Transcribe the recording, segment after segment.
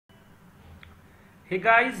Hey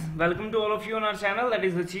guys, welcome to all of you on our channel, that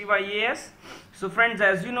is Achieve IAS. So friends,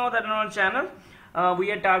 as you know that on our channel we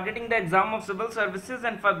are targeting the exam of civil services,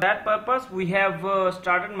 and for that purpose we have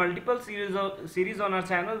started multiple series on our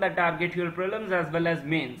channel that target your prelims as well as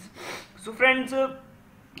mains. So friends,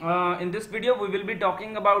 in this video we will be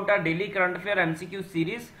talking about our daily current affair MCQ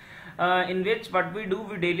series, in which what we do,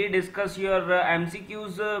 we daily discuss your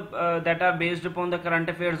MCQs that are based upon the current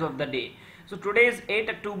affairs of the day. So today is 8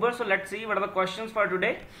 October, so let's see what are the questions for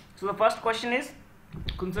today. So the first question is,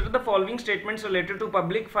 consider the following statements related to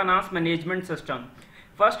public finance management system.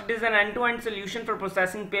 First, it is an end-to-end solution for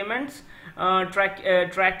processing payments,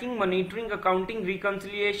 tracking, monitoring, accounting,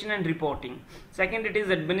 reconciliation and reporting. Second, it is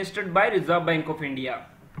administered by Reserve Bank of India.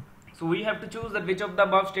 So we have to choose that which of the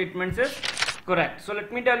above statements is correct. So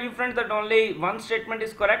let me tell you friends that only one statement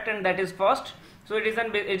is correct, and that is first. So it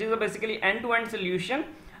is a basically end-to-end solution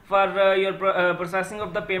for your processing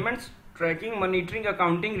of the payments, tracking, monitoring,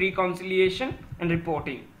 accounting, reconciliation and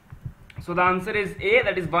reporting. So the answer is A,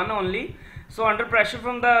 that is one only. So under pressure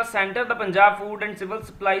from the center, the Punjab Food and Civil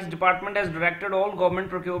Supplies Department has directed all government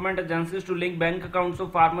procurement agencies to link bank accounts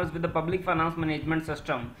of farmers with the public finance management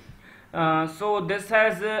system. So this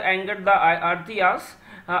has angered the Arthiyas,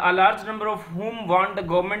 a large number of whom want the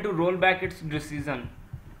government to roll back its decision.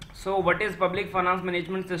 So what is public finance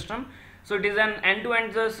management system? So it is an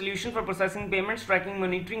end-to-end solution for processing payments, tracking,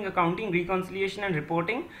 monitoring, accounting, reconciliation and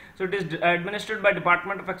reporting. So it is administered by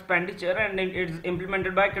Department of Expenditure, and it is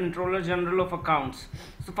implemented by Controller General of Accounts.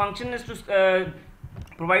 So function is to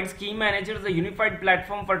provide scheme managers a unified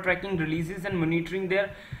platform for tracking releases and monitoring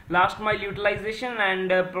their last mile utilization,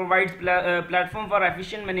 and provides platform for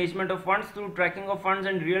efficient management of funds through tracking of funds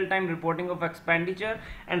and real-time reporting of expenditure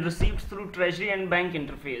and receipts through treasury and bank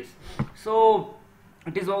interface. So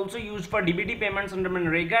it is also used for DBT payments under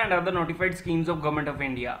Manrega and other notified schemes of Government of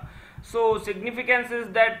India. So significance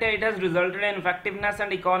is that it has resulted in effectiveness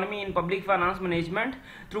and economy in public finance management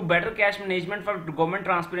through better cash management for government,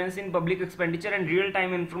 transparency in public expenditure and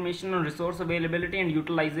real-time information on resource availability and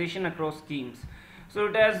utilization across schemes. So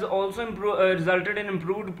it has also resulted in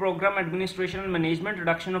improved program administration and management,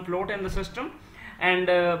 reduction of float in the system, and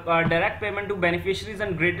direct payment to beneficiaries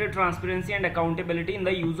and greater transparency and accountability in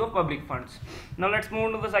the use of public funds. Now let's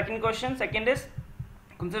move to the second question. Second is,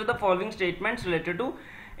 consider the following statements related to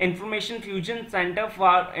Information Fusion Center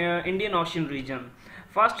for Indian Ocean region.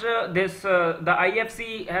 First, the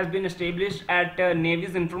IFC has been established at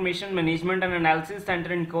Navy's Information Management and Analysis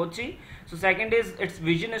Center in Kochi. So second is, its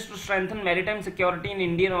vision is to strengthen maritime security in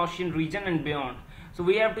Indian Ocean region and beyond. So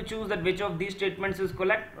we have to choose that which of these statements is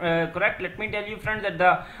correct. Let me tell you friends that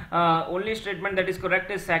the only statement that is correct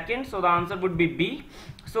is second, so the answer would be B.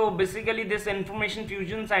 So basically this Information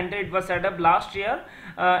Fusion Center, it was set up last year.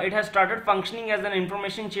 It has started functioning as an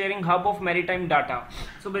information sharing hub of maritime data.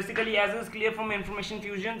 So basically, as is clear from Information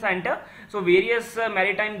Fusion Center, so various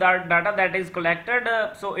maritime data that is collected,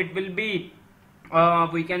 so it will be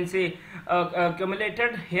we can say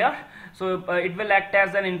accumulated here. So it will act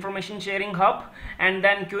as an information sharing hub and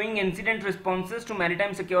then queuing incident responses to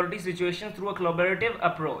maritime security situations through a collaborative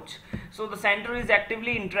approach. So the center is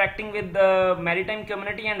actively interacting with the maritime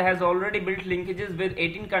community and has already built linkages with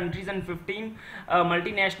 18 countries and 15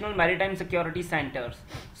 multinational maritime security centers.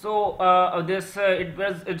 So it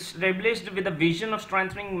was established with a vision of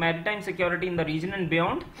strengthening maritime security in the region and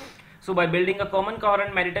beyond. So by building a common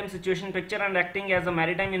coherent maritime situation picture and acting as a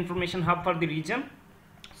maritime information hub for the region.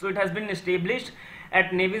 So it has been established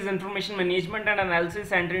at Navy's Information Management and Analysis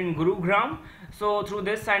Center in Gurugram. So through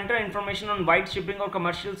this center, information on white shipping or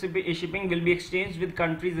commercial shipping will be exchanged with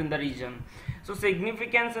countries in the region. So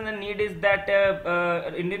significance and the need is that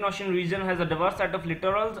Indian Ocean region has a diverse set of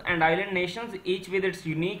littorals and island nations, each with its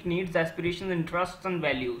unique needs, aspirations, interests and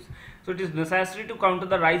values. So it is necessary to counter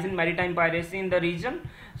the rise in maritime piracy in the region.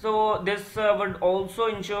 So this would also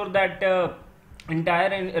ensure that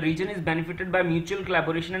entire region is benefited by mutual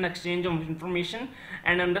collaboration and exchange of information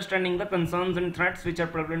and understanding the concerns and threats which are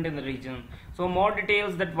prevalent in the region. So more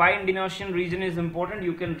details that why Indian Ocean region is important,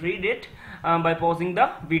 you can read it by pausing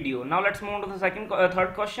the video. Now let's move to the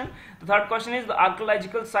third question. The third question is, the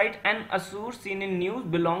archaeological site An Asur seen in news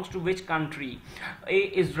belongs to which country?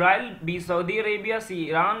 A, Israel, B, Saudi Arabia, C,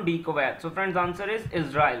 Iran, D, Kuwait. So friends, answer is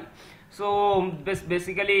Israel. So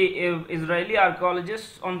basically Israeli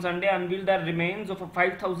archaeologists on Sunday unveiled the remains of a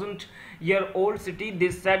 5,000-year-old city they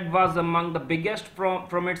said was among the biggest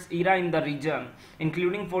from its era in the region,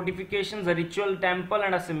 including fortifications, a ritual temple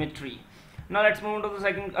and a cemetery. Now let's move to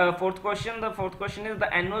the fourth question. The fourth question is,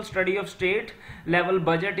 the annual study of state level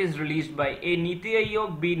budget is released by A, Niti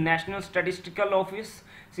Aayog, B, National Statistical Office,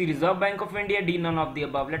 C, Reserve Bank of India, D, none of the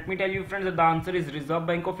above. Let me tell you friends that the answer is Reserve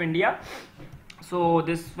Bank of India. So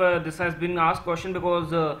this has been asked question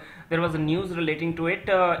because there was a news relating to it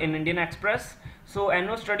in Indian Express. So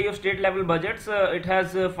annual study of state level budgets, it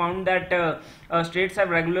has found that states have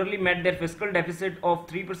regularly met their fiscal deficit of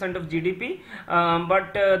 3% of GDP,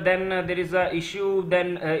 but then there is a issue.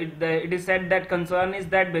 Then it is said that concern is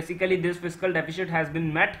that basically this fiscal deficit has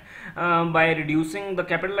been met by reducing the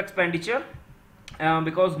capital expenditure.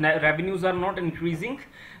 Because revenues are not increasing,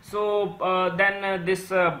 so then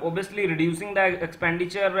this obviously reducing the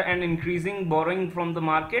expenditure and increasing borrowing from the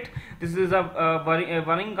market, this is a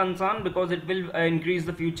worrying concern because it will increase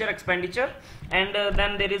the future expenditure. And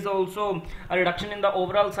then there is also a reduction in the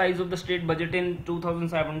overall size of the state budget in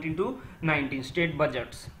 2017 to 19 state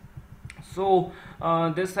budgets. So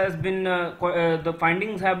this has been the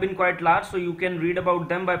findings have been quite large, so you can read about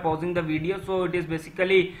them by pausing the video. So it is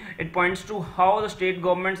basically, it points to how the state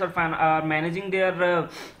governments are managing their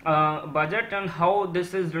budget and how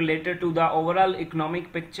this is related to the overall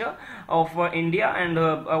economic picture of India. And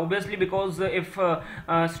obviously, because if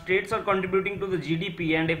states are contributing to the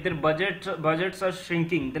GDP and if their budgets are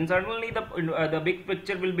shrinking, then certainly the big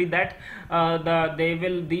picture will be that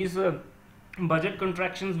these budget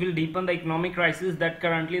contractions will deepen the economic crisis that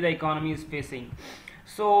currently the economy is facing.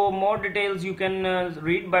 So more details you can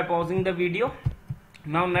read by pausing the video.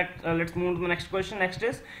 Now let's move to the next question. Next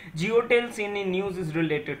is, geotail seen in news is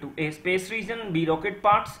related to A, space region, B, rocket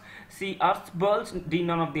parts, C, earth's bulge, D,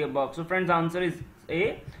 none of the above. So friends, answer is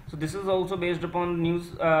A. So this is also based upon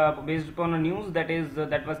news, a news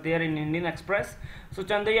that was there in Indian Express. So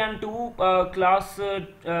Chandrayaan 2 class,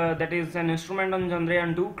 that is an instrument on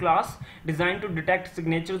Chandrayaan 2 class designed to detect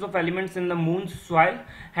signatures of elements in the moon's soil,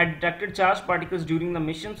 had detected charged particles during the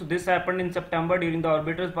mission. So this happened in September during the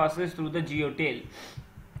orbiter's passage through the geotail.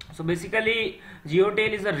 So basically,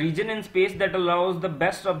 geotail is a region in space that allows the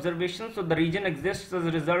best observation. So the region exists as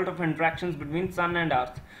a result of interactions between Sun and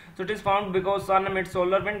Earth. So it is found because Sun emits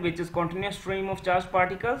solar wind, which is continuous stream of charged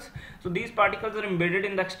particles. So these particles are embedded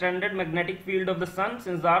in the extended magnetic field of the Sun.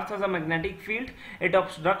 Since the Earth has a magnetic field, it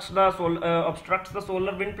obstructs the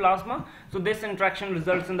solar wind plasma. So this interaction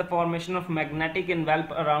results in the formation of magnetic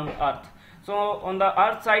envelope around Earth. So on the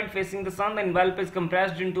Earth side facing the Sun, the envelope is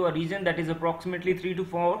compressed into a region that is approximately 3 to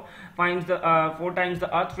 4 times the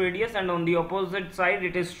Earth radius, and on the opposite side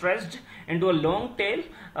it is stretched into a long tail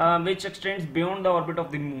which extends beyond the orbit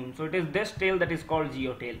of the Moon. So it is this tail that is called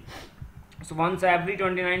geotail. So once every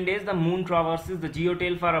 29 days the Moon traverses the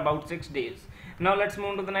geotail for about 6 days. Now let's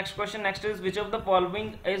move to the next question. Next is, which of the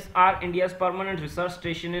following are India's permanent research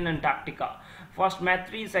station in Antarctica? First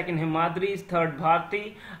Maitri, second Himadris, third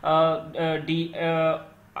Bharti,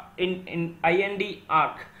 in IND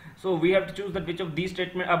Arc. So we have to choose that which of these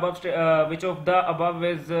statement above which of the above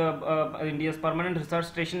is India's permanent research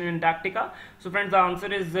station in Antarctica. So friends, the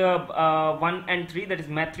answer is 1 and 3, that is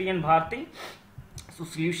Maitri and Bharti. So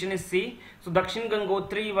solution is C. So Dakshin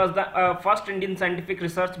Gangotri was the first Indian scientific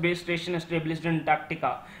research based station established in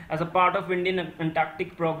Antarctica as a part of Indian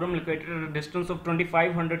Antarctic program located at a distance of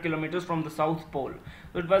 2500 kilometers from the South Pole.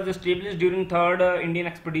 So it was established during third Indian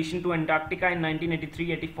expedition to Antarctica in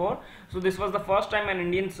 1983-84. So this was the first time an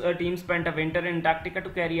Indian team spent a winter in Antarctica to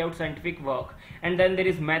carry out scientific work. And then there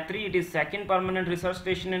is Maitri, it is second permanent research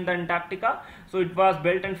station in the Antarctica. So it was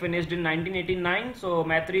built and finished in 1989. So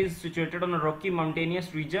Maitri is situated on a rocky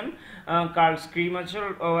mountainous region called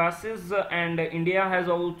Screamacher Oasis, and India has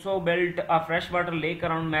also built a freshwater lake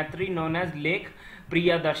around Maitri known as Lake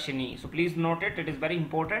Priyadarshini. So please note it, it is very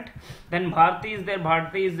important. Then Bharti is there.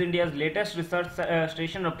 Bharti is India's latest research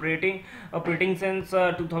station operating since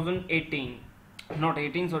 2018. Not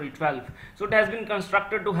 18, sorry, 12. So it has been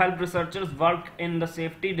constructed to help researchers work in the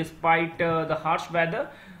safety despite the harsh weather.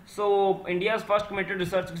 So India's first committed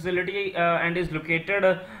research facility and is located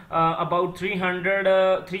about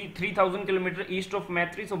 3,000 kilometers east of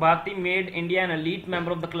Maitri. So Bharti made India an elite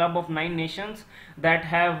member of the club of 9 nations that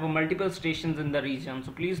have multiple stations in the region.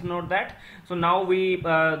 So please note that. So now we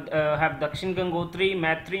have Dakshin Gangotri,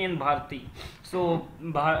 Maitri and Bharti. So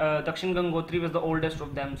Dakshin Gangotri was the oldest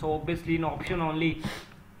of them. So obviously in option only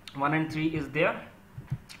 1 and 3 is there.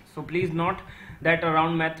 So please note that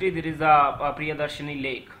around Maitri there is a Priyadarshini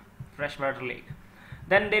lake, freshwater lake.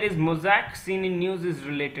 Then there is mosaic seen in news is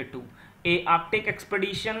related to A, Arctic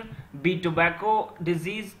expedition, B, tobacco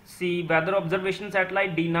disease, C, weather observation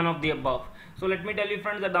satellite, D, none of the above. So let me tell you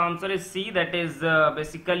friends that the answer is C, that is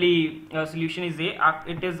basically solution is A.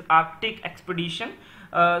 It is Arctic expedition.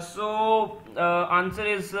 Answer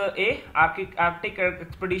is A, Arctic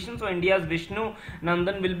expedition. So India's Vishnu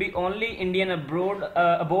Nandan will be only Indian aboard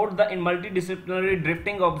the multidisciplinary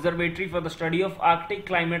drifting observatory for the study of Arctic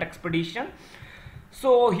climate expedition.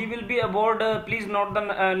 So he will be aboard, please note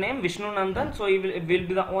the name, Vishnu Nandan. So he will be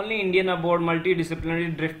the only Indian aboard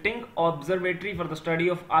multidisciplinary drifting observatory for the study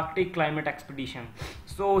of Arctic climate expedition.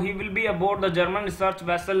 So he will be aboard the German research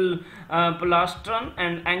vessel Polastron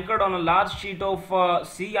and anchored on a large sheet of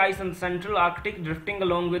sea ice in the central Arctic, drifting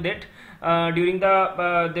along with it during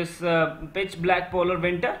the pitch black polar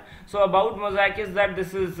winter. So about Mosaic is that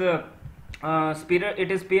this is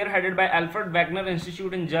it is spearheaded by Alfred Wegener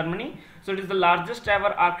Institute in Germany. So it is the largest ever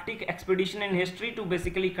Arctic expedition in history to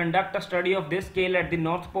basically conduct a study of this scale at the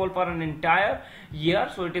North Pole for an entire year.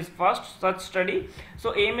 So it is first such study.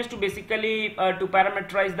 So aim is to basically to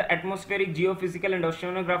parameterize the atmospheric, geophysical and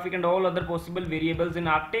oceanographic and all other possible variables in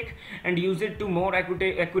Arctic and use it to more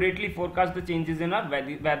accurately forecast the changes in our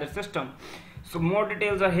weather system. So more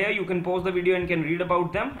details are here, you can pause the video and can read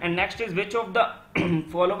about them. And next is, which of the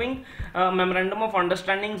following memorandum of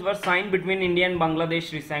understandings were signed between India and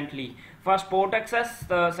Bangladesh recently? First, port access,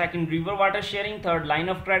 second, river water sharing, third, line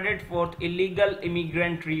of credit, fourth, illegal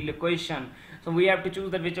immigrant relocation. So we have to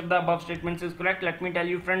choose that which of the above statements is correct. Let me tell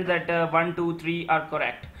you friends that 1, 2, 3 are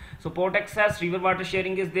correct. So port access, river water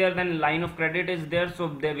sharing is there, then line of credit is there. So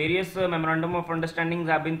the various memorandum of understandings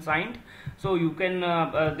have been signed. So you can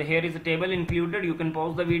here is a table included, you can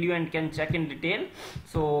pause the video and can check in detail.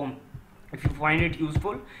 So if you find it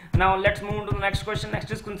useful. Now let's move on to the next question.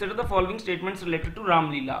 Next is, consider the following statements related to Ram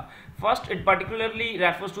Leela. First, it particularly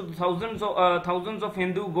refers to the thousands of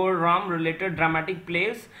Hindu god Ram related dramatic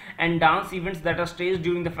plays and dance events that are staged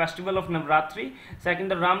during the festival of Navratri. Second,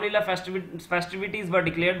 the Ram Leela festivities were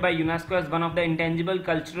declared by UNESCO as one of the intangible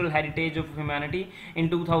cultural heritage of humanity in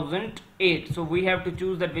 2008. So we have to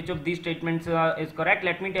choose that which of these statements is correct.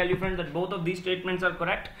 Let me tell you friends that both of these statements are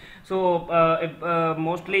correct. So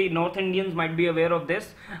mostly North Indians might be aware of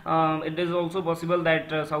this. It is also possible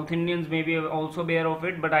that South Indians may be also aware of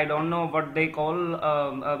it, but I don't know what they call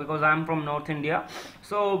because I am from North India.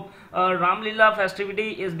 So Ram Leela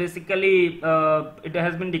festivity is basically it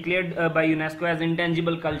has been declared by UNESCO as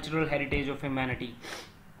intangible cultural heritage of humanity.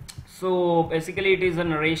 So basically it is a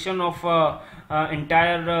narration of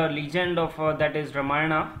entire legend of that is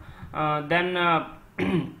Ramayana. Then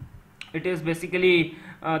it is basically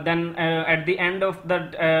then at the end of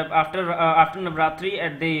that after Navratri,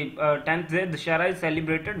 at the 10th day, Dussehra is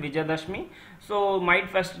celebrated, Vijayadashmi. So night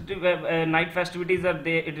festivities are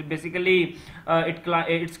there. It basically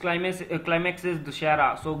its climax is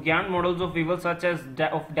Dussehra. So Gyan models of evil such as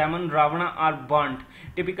of demon Ravana are burnt,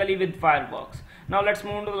 typically with fireworks. Now let's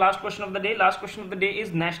move on to the last question of the day. Last question of the day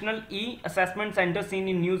is, National E-Assessment Center seen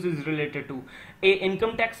in news is related to A,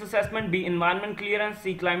 income tax assessment, B, environment clearance,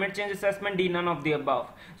 C, climate change assessment, D, none of the above.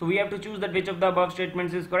 So we have to choose that which of the above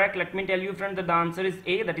statements is correct. Let me tell you friends that the answer is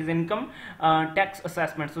A, that is income tax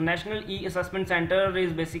assessment. So National E-Assessment Center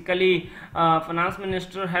is basically finance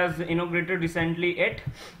minister has inaugurated recently it.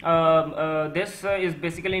 This is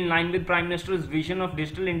basically in line with Prime Minister's vision of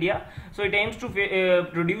Digital India. So it aims to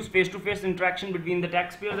reduce face-to-face interaction between the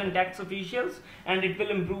taxpayers and tax officials, and it will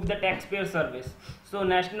improve the taxpayer service. So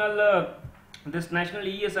this National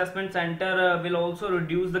E-Assessment Center will also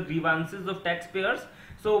reduce the grievances of taxpayers.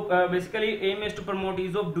 So basically aim is to promote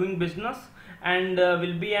ease of doing business, and it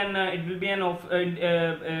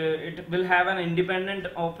will have an independent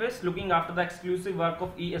office looking after the exclusive work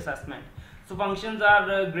of e-assessment. So functions are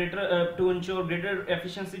to ensure greater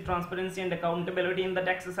efficiency, transparency and accountability in the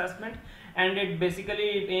tax assessment, and it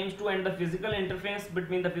basically aims to end the physical interface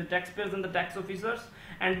between the taxpayers and the tax officers,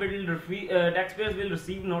 and taxpayers will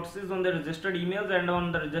receive notices on their registered emails and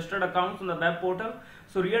on the registered accounts on the web portal.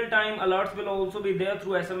 So real-time alerts will also be there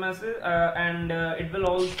through SMS, and it will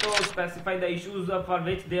also specify the issues for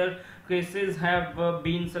which their cases have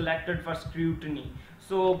been selected for scrutiny.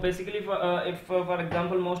 So basically, if for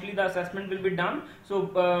example mostly the assessment will be done, so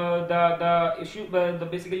the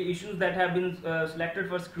basically issues that have been selected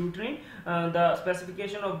for scrutiny, the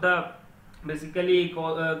specification of the basically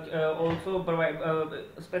also provide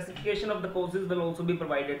specification of the courses will also be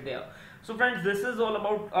provided there. So friends, this is all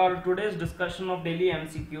about our today's discussion of daily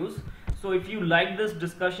MCQs. So if you like this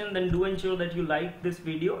discussion, then do ensure that you like this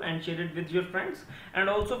video and share it with your friends. And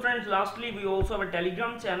also friends, lastly, we also have a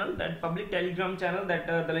Telegram channel, that public Telegram channel, that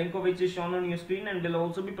the link of which is shown on your screen and will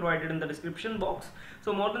also be provided in the description box.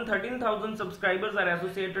 So more than 13,000 subscribers are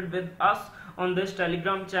associated with us on this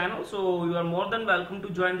Telegram channel, so you are more than welcome to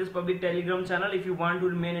join this public Telegram channel if you want to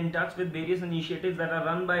remain in touch with various initiatives that are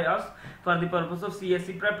run by us for the purpose of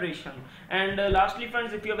CSE preparation. And lastly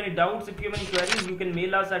friends, if you have any doubts, if you have any queries, you can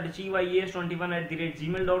mail us at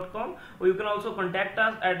achieveIAS21@gmail.com, or you can also contact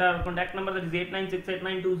us at our contact number, that is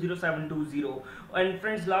 8968920720. And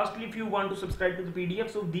friends, lastly, if you want to subscribe to the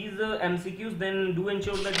PDFs of these MCQs, then do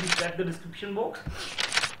ensure that you check the description box.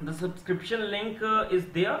 The subscription link is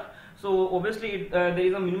there. So obviously there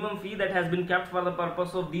is a minimum fee that has been kept for the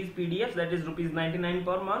purpose of these PDFs, that is ₹99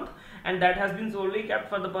 per month, and that has been solely kept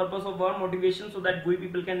for the purpose of our motivation, so that we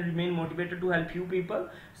people can remain motivated to help you people.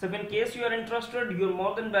 So in case you are interested, you are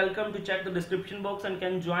more than welcome to check the description box and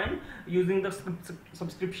can join using the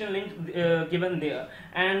subscription link given there.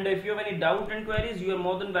 And if you have any doubt and queries, you are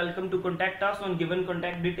more than welcome to contact us on given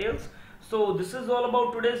contact details. So this is all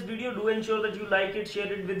about today's video. Do ensure that you like it,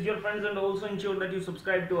 share it with your friends, and also ensure that you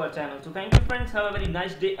subscribe to our channel. So thank you friends, have a very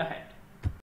nice day ahead.